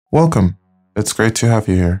Welcome. It's great to have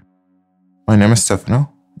you here. My name is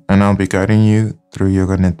Stefano, and I'll be guiding you through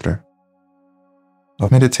Yoga Nidra, a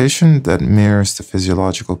meditation that mirrors the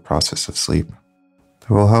physiological process of sleep that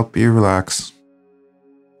will help you relax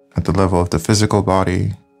at the level of the physical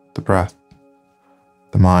body, the breath,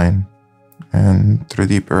 the mind, and through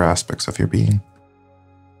deeper aspects of your being.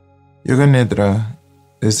 Yoga Nidra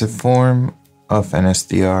is a form of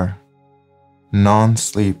NSDR,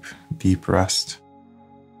 non-sleep deep rest.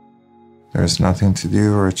 There is nothing to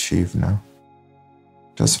do or achieve now.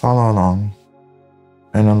 Just follow along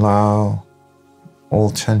and allow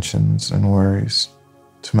all tensions and worries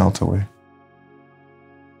to melt away.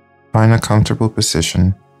 Find a comfortable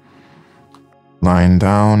position, lying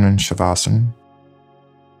down in Shavasana,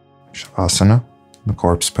 the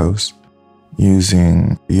corpse pose,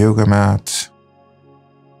 using a yoga mat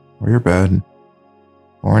or your bed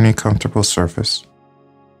or any comfortable surface,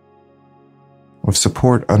 with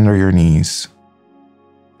support under your knees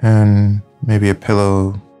and maybe a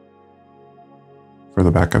pillow for the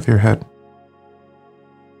back of your head.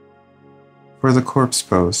 For the corpse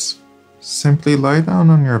pose, simply lie down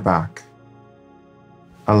on your back.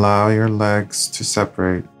 Allow your legs to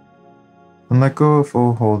separate and let go of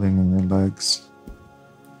all holding in your legs.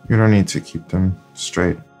 You don't need to keep them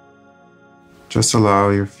straight. Just allow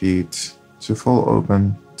your feet to fall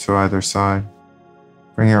open to either side.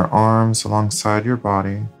 Bring your arms alongside your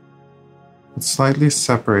body, but slightly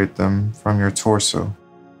separate them from your torso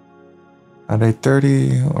at a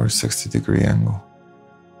 30 or 60 degree angle,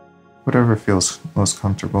 whatever feels most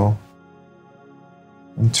comfortable.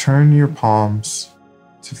 And turn your palms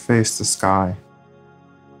to face the sky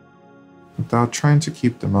without trying to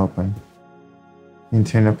keep them open.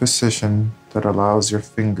 Maintain a position that allows your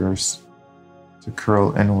fingers to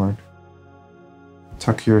curl inward.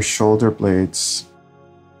 Tuck your shoulder blades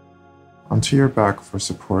onto your back for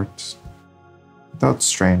support without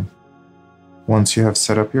strain. Once you have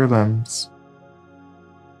set up your limbs,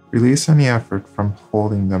 release any effort from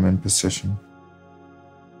holding them in position.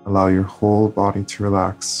 Allow your whole body to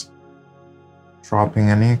relax, dropping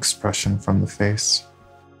any expression from the face,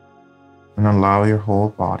 and allow your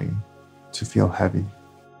whole body to feel heavy.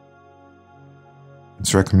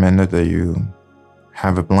 It's recommended that you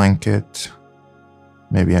have a blanket,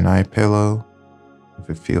 maybe an eye pillow, if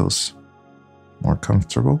it feels more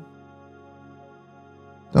comfortable.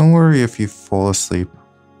 Don't worry if you fall asleep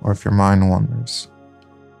or if your mind wanders.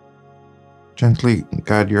 Gently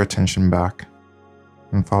guide your attention back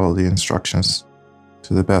and follow the instructions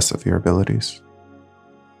to the best of your abilities.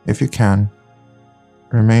 If you can,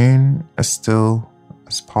 remain as still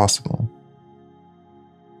as possible.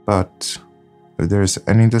 But if there is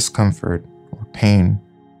any discomfort or pain,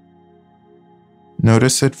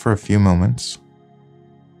 notice it for a few moments.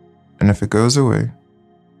 And if it goes away,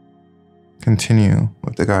 continue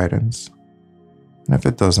with the guidance. And if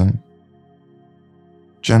it doesn't,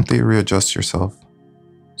 gently readjust yourself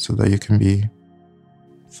so that you can be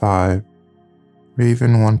 5 or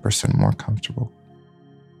even 1% more comfortable.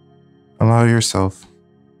 Allow yourself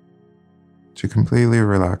to completely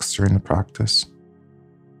relax during the practice.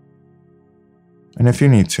 And if you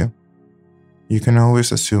need to, you can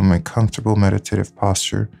always assume a comfortable meditative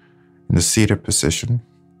posture in the seated position,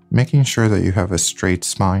 making sure that you have a straight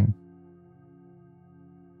spine,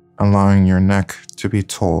 allowing your neck to be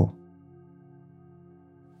tall,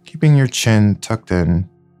 keeping your chin tucked in,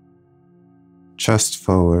 chest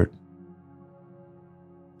forward,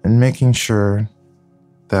 and making sure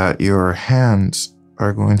that your hands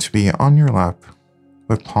are going to be on your lap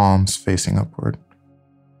with palms facing upward.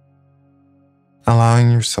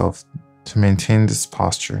 Allowing yourself to maintain this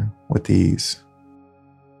posture with ease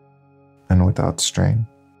and without strain.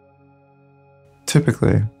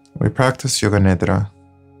 Typically, we practice Yoga Nidra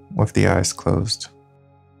with the eyes closed.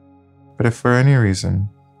 But if for any reason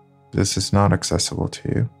this is not accessible to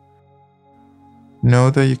you, know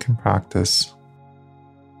that you can practice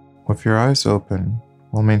with your eyes open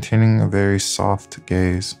while maintaining a very soft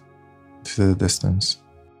gaze to the distance.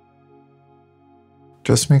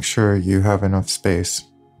 Just make sure you have enough space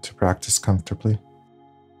to practice comfortably.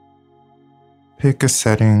 Pick a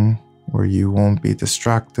setting where you won't be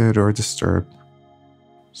distracted or disturbed.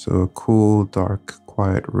 So a cool, dark,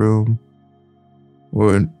 quiet room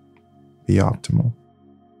would be optimal.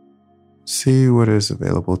 See what is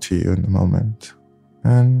available to you in the moment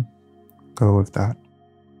and go with that.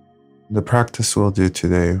 The practice we'll do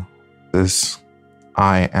today is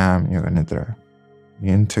I Am Yoga Nidra, the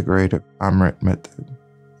integrative Amrit method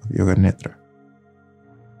of Yoga Nidra.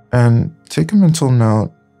 And take a mental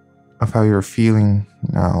note of how you're feeling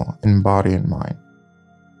now in body and mind.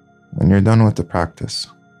 When you're done with the practice,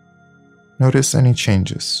 Notice any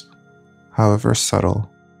changes, however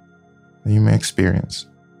subtle, that you may experience.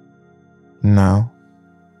 Now,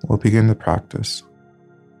 we'll begin the practice.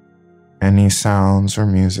 Any sounds or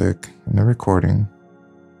music in the recording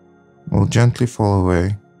will gently fall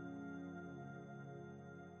away.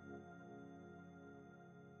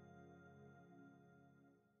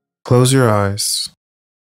 Close your eyes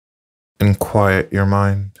and quiet your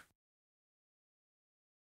mind.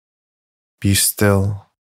 Be still.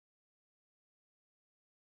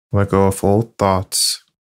 Let go of old thoughts,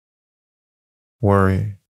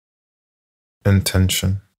 worry, and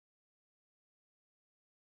tension.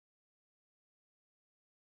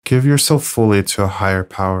 Give yourself fully to a higher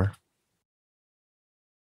power.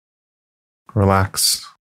 Relax,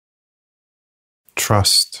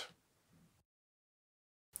 trust,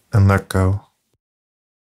 and let go.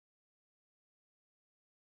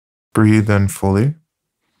 Breathe in fully.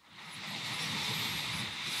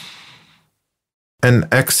 And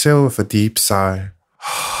exhale with a deep sigh.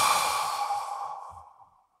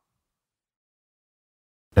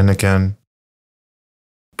 And again,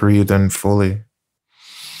 breathe in fully.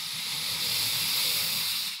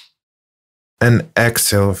 And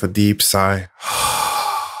exhale with a deep sigh.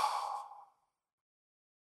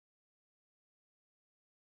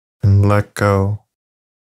 And let go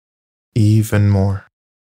even more.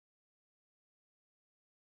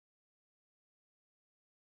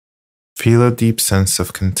 Feel a deep sense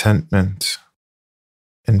of contentment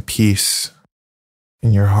and peace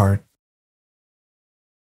in your heart.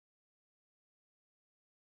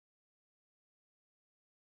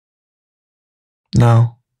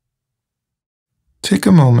 Now, take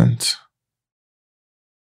a moment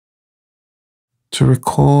to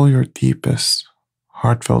recall your deepest,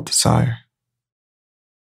 heartfelt desire.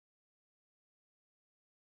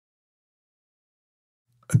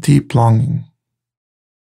 A deep longing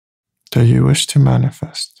that you wish to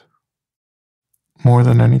manifest more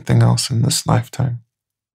than anything else in this lifetime.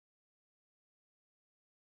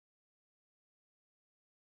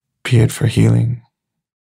 Be it for healing,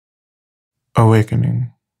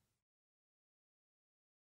 awakening,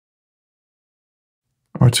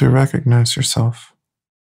 or to recognize yourself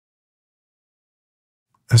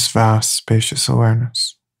as vast, spacious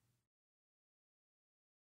awareness.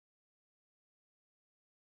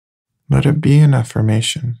 Let it be an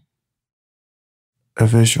affirmation, a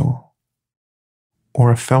visual,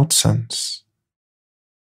 or a felt sense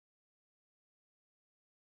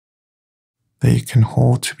that you can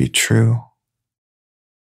hold to be true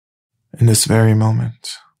in this very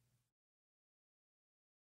moment.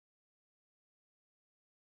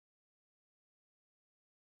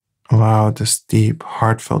 Allow this deep,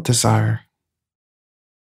 heartfelt desire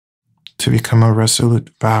to become a resolute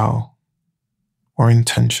vow or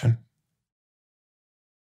intention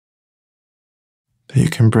that you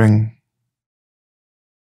can bring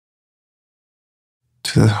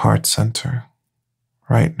to the heart center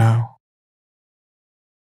right now.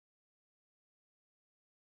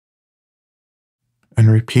 And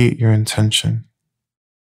repeat your intention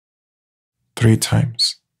 3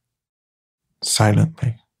 times,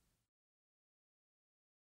 silently.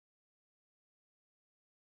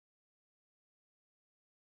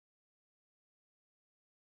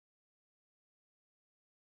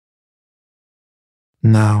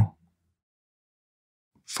 Now,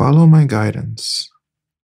 follow my guidance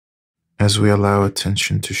as we allow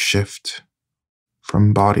attention to shift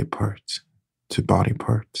from body part to body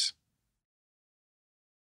parts.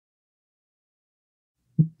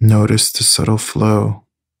 Notice the subtle flow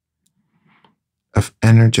of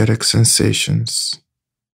energetic sensations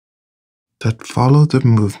that follow the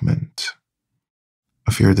movement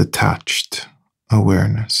of your detached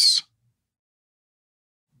awareness.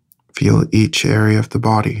 Feel each area of the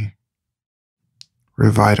body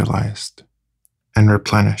revitalized and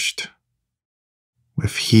replenished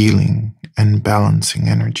with healing and balancing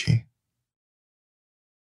energy.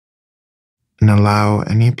 And allow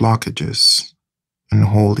any blockages and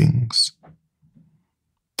holdings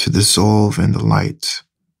to dissolve in the light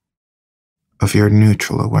of your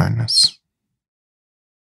neutral awareness,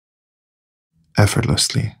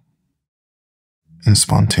 effortlessly and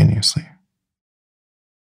spontaneously.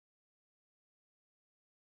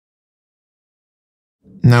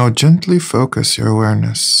 Now gently focus your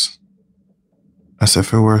awareness as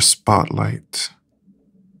if it were a spotlight,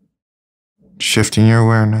 shifting your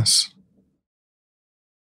awareness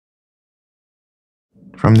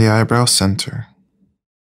from the eyebrow center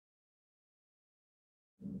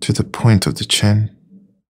to the point of the chin,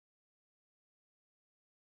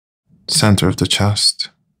 center of the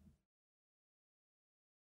chest,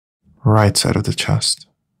 right side of the chest,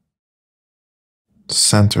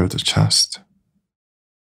 center of the chest,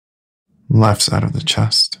 left side of the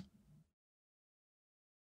chest,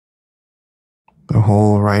 the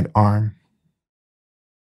whole right arm,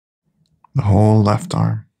 the whole left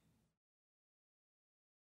arm,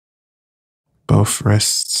 both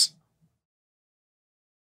wrists,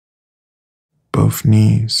 both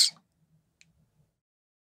knees,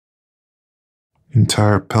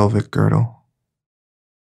 entire pelvic girdle,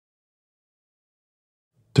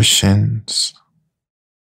 the shins,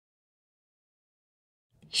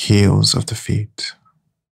 heels of the feet,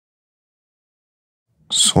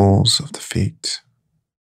 soles of the feet,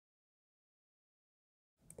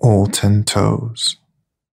 all 10 toes,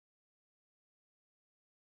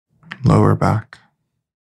 lower back,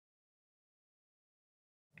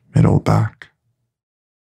 middle back,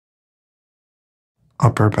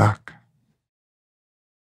 upper back,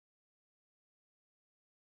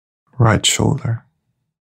 right shoulder,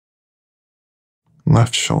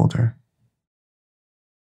 left shoulder,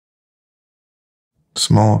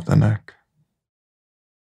 small of the neck,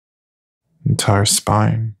 entire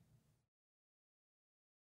spine,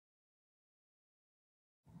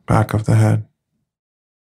 back of the head,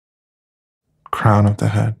 crown of the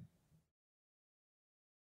head,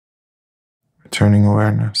 returning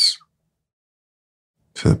awareness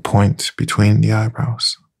to the point between the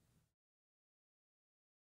eyebrows,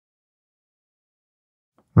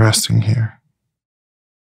 resting here.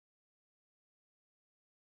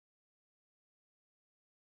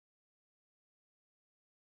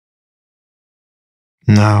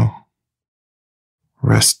 Now,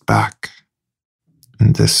 rest back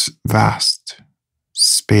in this vast,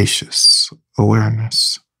 spacious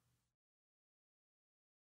awareness,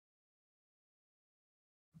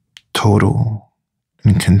 total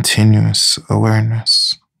and continuous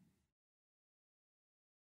awareness.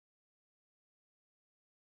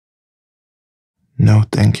 No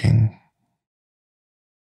thinking,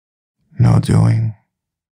 no doing.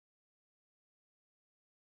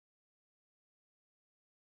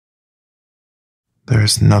 There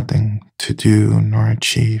is nothing to do nor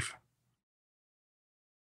achieve.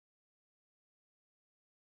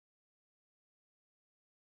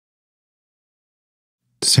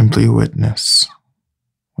 Simply witness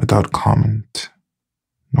without comment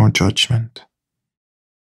nor judgment.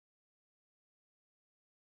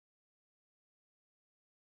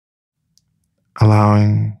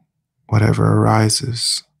 Allowing whatever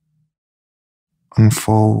arises,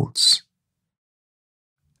 unfolds,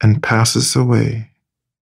 and passes away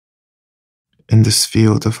in this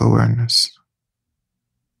field of awareness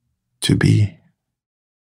to be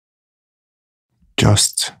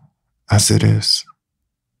just as it is.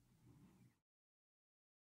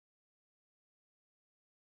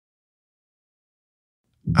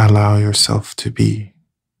 Allow yourself to be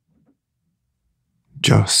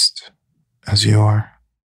just as you are.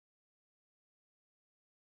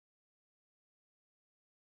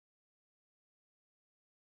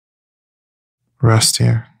 Rest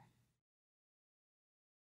here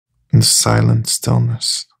in silent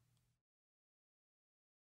stillness.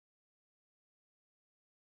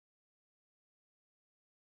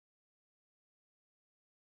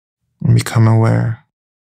 And become aware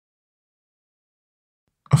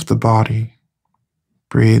of the body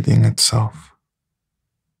breathing itself.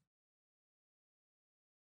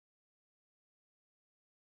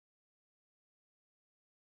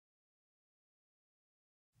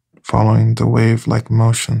 Following the wave-like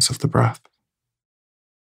motions of the breath.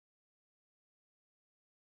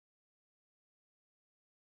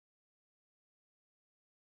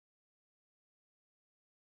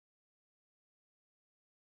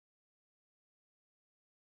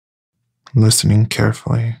 Listening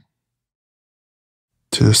carefully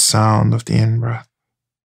to the sound of the in-breath,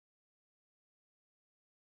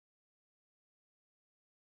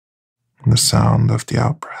 and the sound of the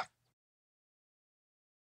out-breath.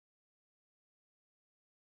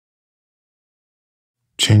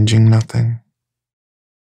 Changing nothing.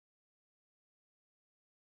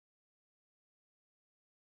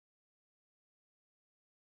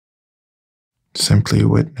 Simply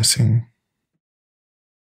witnessing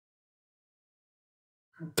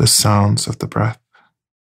the sounds of the breath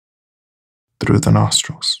through the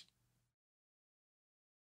nostrils.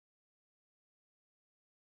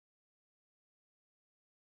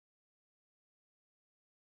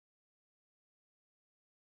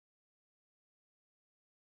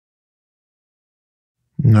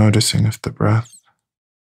 Noticing if the breath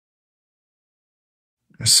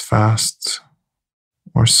is fast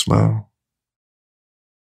or slow,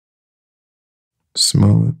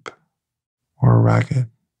 smooth or ragged.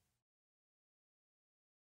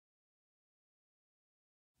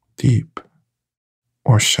 deep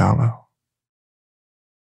or shallow.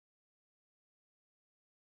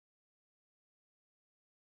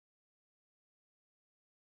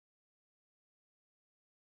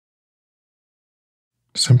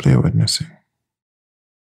 Simply witnessing,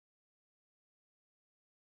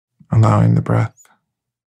 allowing the breath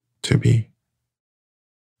to be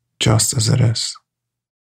just as it is,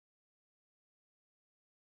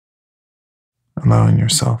 allowing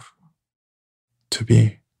yourself to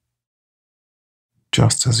be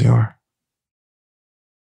just as you are.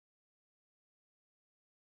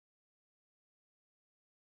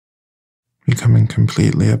 Becoming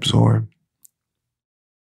completely absorbed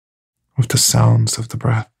with the sounds of the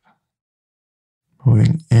breath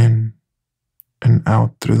moving in and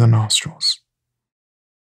out through the nostrils.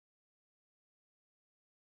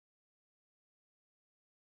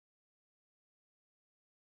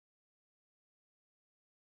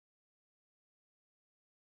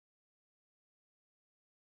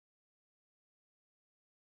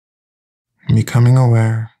 Becoming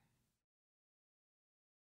aware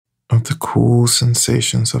of the cool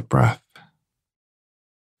sensations of breath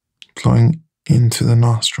flowing into the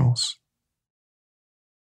nostrils,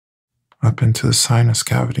 up into the sinus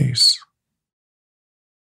cavities.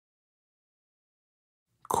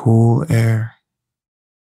 Cool air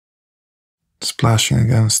splashing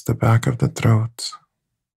against the back of the throat.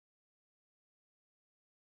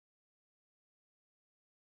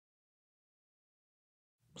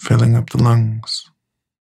 Filling up the lungs,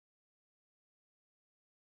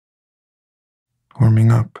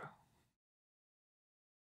 warming up.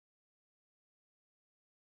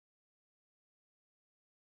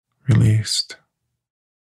 Released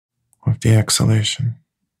with the exhalation.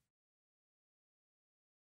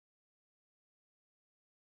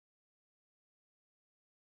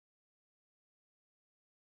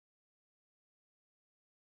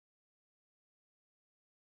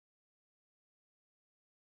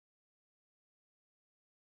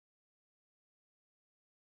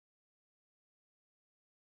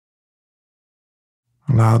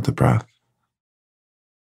 Allow the breath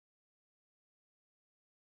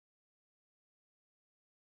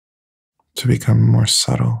to become more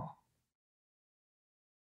subtle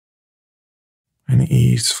and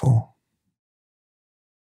easeful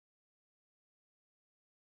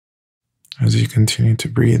as you continue to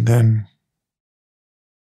breathe in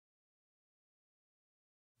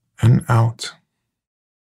and out,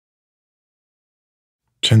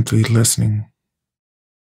 gently listening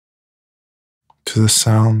to the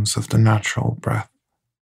sounds of the natural breath.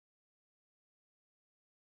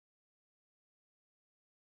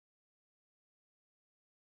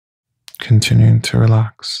 Continuing to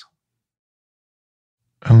relax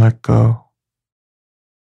and let go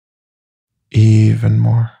even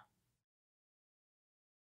more.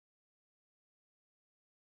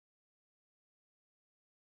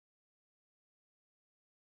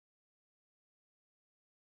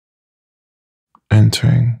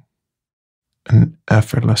 Entering an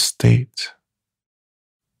effortless state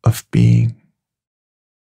of being.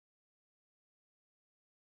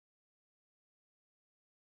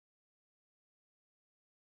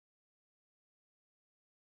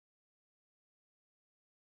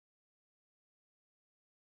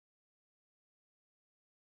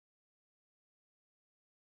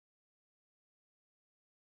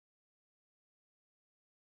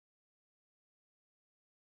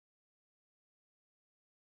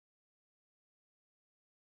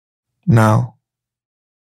 Now,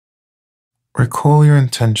 recall your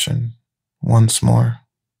intention once more.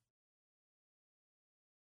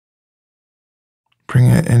 Bring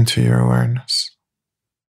it into your awareness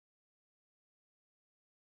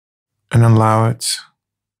and allow it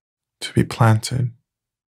to be planted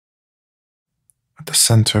at the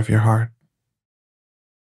center of your heart.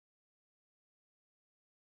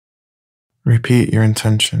 Repeat your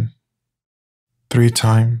intention 3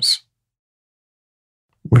 times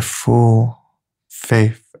with full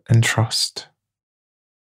faith and trust,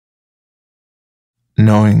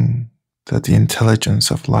 knowing that the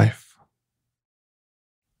intelligence of life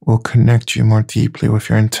will connect you more deeply with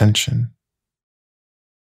your intention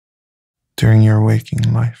during your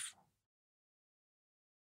waking life.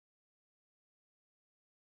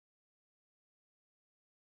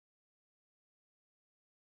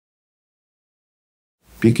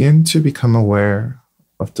 Begin to become aware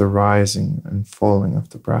of the rising and falling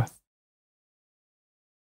of the breath.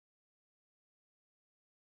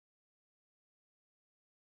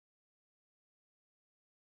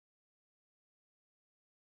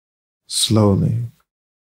 Slowly,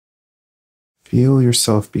 feel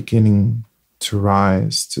yourself beginning to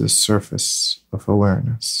rise to the surface of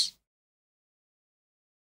awareness.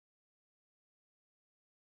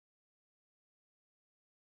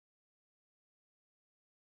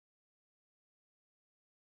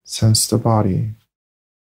 Sense the body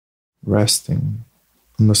resting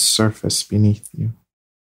on the surface beneath you.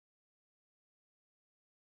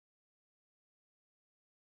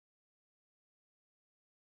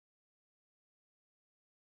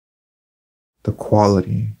 The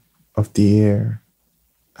quality of the air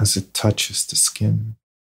as it touches the skin.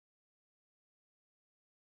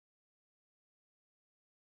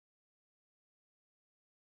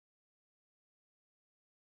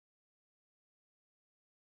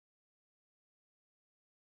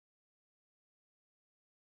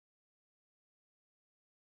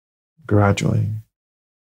 Gradually,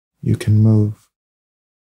 you can move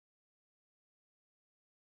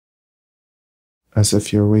as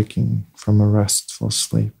if you're waking from a restful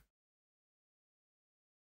sleep.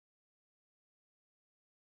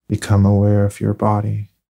 Become aware of your body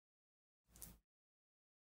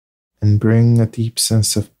and bring a deep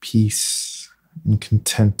sense of peace and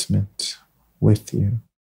contentment with you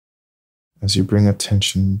as you bring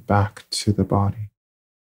attention back to the body.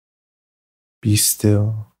 Be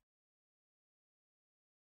still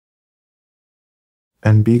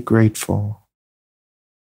and be grateful.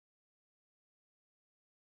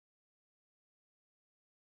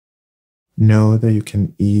 Know that you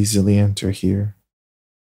can easily enter here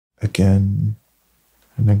again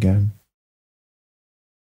and again.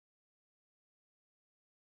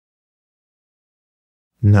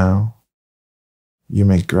 Now, you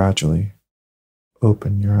may gradually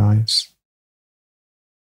open your eyes.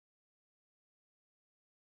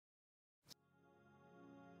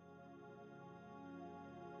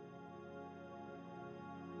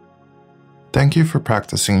 Thank you for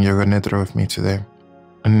practicing Yoga Nidra with me today.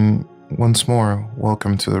 And once more,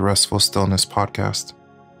 welcome to the Restful Stillness podcast.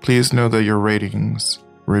 Please know that your ratings,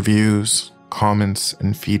 reviews, comments,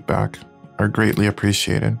 and feedback are greatly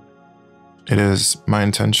appreciated. It is my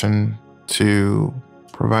intention to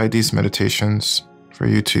provide these meditations for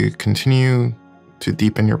you to continue to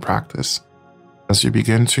deepen your practice. As you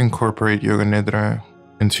begin to incorporate Yoga Nidra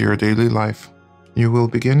into your daily life, you will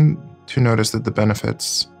begin to notice that the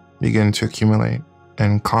benefits begin to accumulate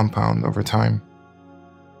and compound over time.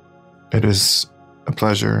 It is a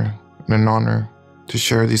pleasure and an honor to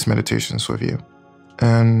share these meditations with you.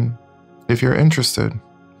 And if you're interested,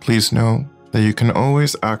 please know that you can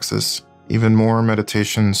always access even more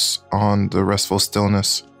meditations on the Restful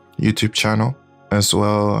Stillness YouTube channel, as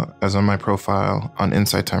well as on my profile on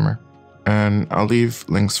Insight Timer. And I'll leave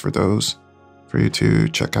links for those for you to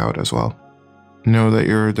check out as well. Know that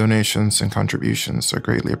your donations and contributions are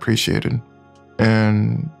greatly appreciated.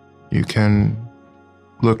 And you can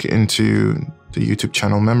look into the YouTube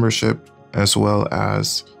channel membership as well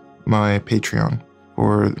as my Patreon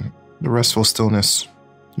for the Restful Stillness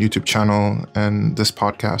YouTube channel and this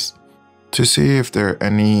podcast to see if there are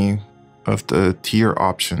any of the tier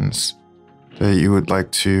options that you would like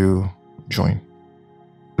to join.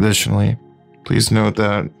 Additionally, please note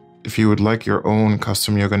that if you would like your own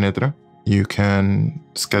custom Yoga Nidra, you can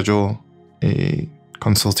schedule a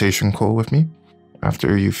consultation call with me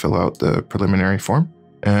after you fill out the preliminary form,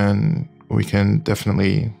 and we can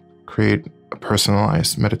definitely create a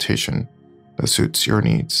personalized meditation that suits your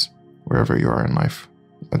needs wherever you are in life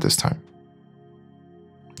at this time.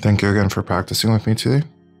 Thank you again for practicing with me today.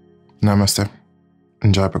 Namaste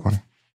and Jai Bhagwan.